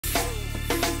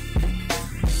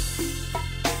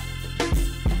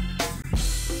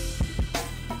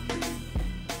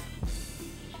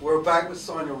We're back with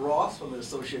Sonia Ross from the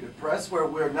Associated Press, where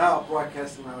we're now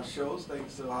broadcasting our shows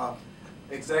thanks to our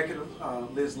executive,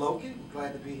 Liz Loki.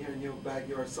 Glad to be here in your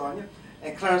backyard, Sonia.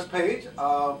 And Clarence Page,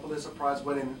 Pulitzer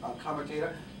Prize-winning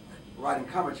commentator, writing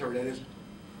commentary, that is,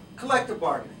 collective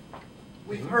bargaining.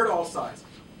 We've heard all sides.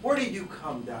 Where do you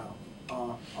come down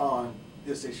on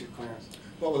this issue, Clarence?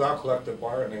 Well, without collective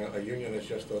bargaining, a union is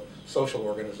just a social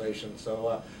organization.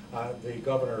 So the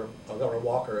Governor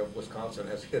Walker of Wisconsin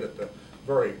has hit at the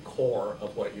very core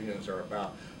of what unions are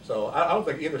about. So I don't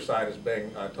think either side is being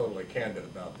totally candid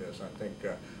about this. I think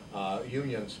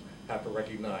unions have to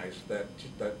recognize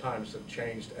that times have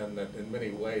changed and that in many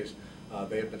ways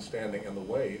they have been standing in the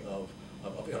way of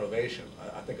innovation.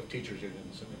 I think of teachers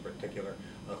unions in particular,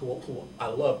 who I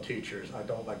love teachers. I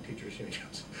don't like teachers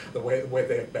unions. the way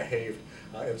they have behaved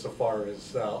insofar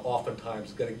as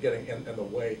oftentimes getting in the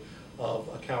way of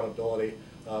accountability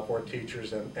for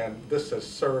teachers, and this has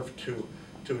served to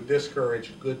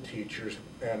discourage good teachers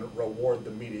and reward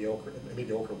the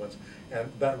mediocre ones,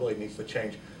 and that really needs to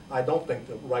change. I don't think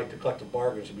the right to collective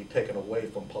bargaining should be taken away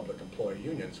from public employee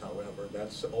unions, however.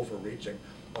 That's overreaching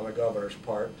on the governor's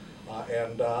part,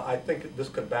 and I think this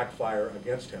could backfire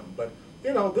against him. But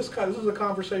you know, this is a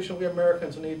conversation we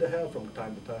Americans need to have from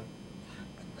time to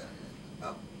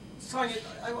time. Sonia,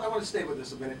 I want to stay with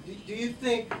this a minute. Do you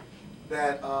think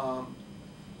that,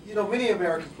 you know, many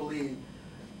Americans believe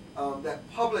that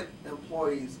public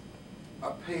employees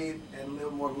are paid and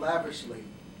live more lavishly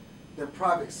than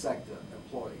private sector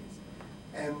employees?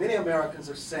 And many Americans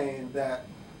are saying that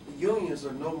the unions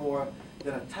are no more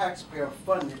than a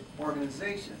taxpayer-funded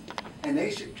organization, and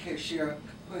they should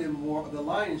put in more of the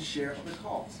lion's share of the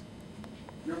cost.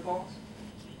 Your thoughts?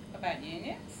 About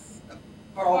unions?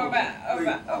 Or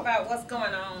about what's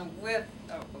going on with,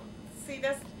 see,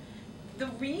 that's the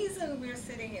reason we're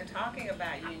sitting here talking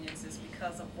about unions is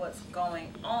because of what's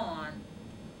going on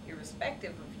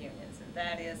irrespective of unions, and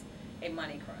that is a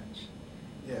money crunch.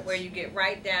 Yes. Where you get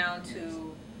right down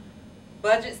to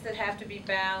budgets that have to be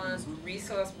balanced,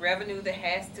 resource revenue that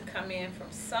has to come in from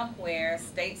somewhere.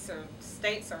 States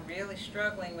are really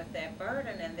struggling with that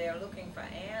burden, and they're looking for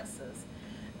answers.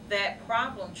 That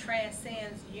problem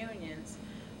transcends unions,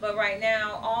 but right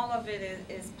now all of it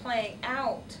is playing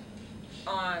out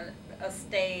on a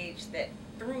stage that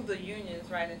threw the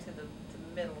unions right into the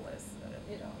middle as,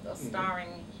 you know, the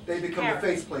starring They become the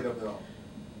faceplate of it all.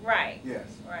 Right. Yes.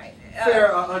 Right.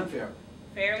 Fair or unfair?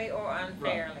 Fairly or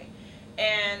unfairly. Right.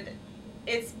 And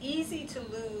it's easy to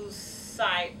lose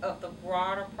sight of the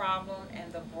broader problem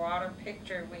and the broader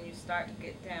picture when you start to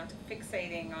get down to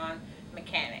fixating on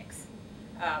mechanics.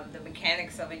 The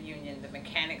mechanics of a union, the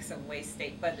mechanics of way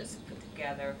state budgets are put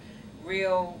together,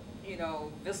 real, you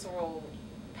know, visceral,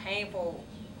 painful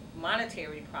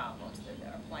monetary problems that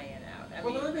are playing out.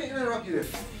 Well, let me interrupt you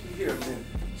here a minute.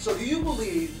 So do you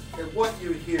believe that what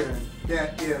you're hearing,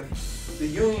 that if the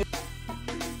union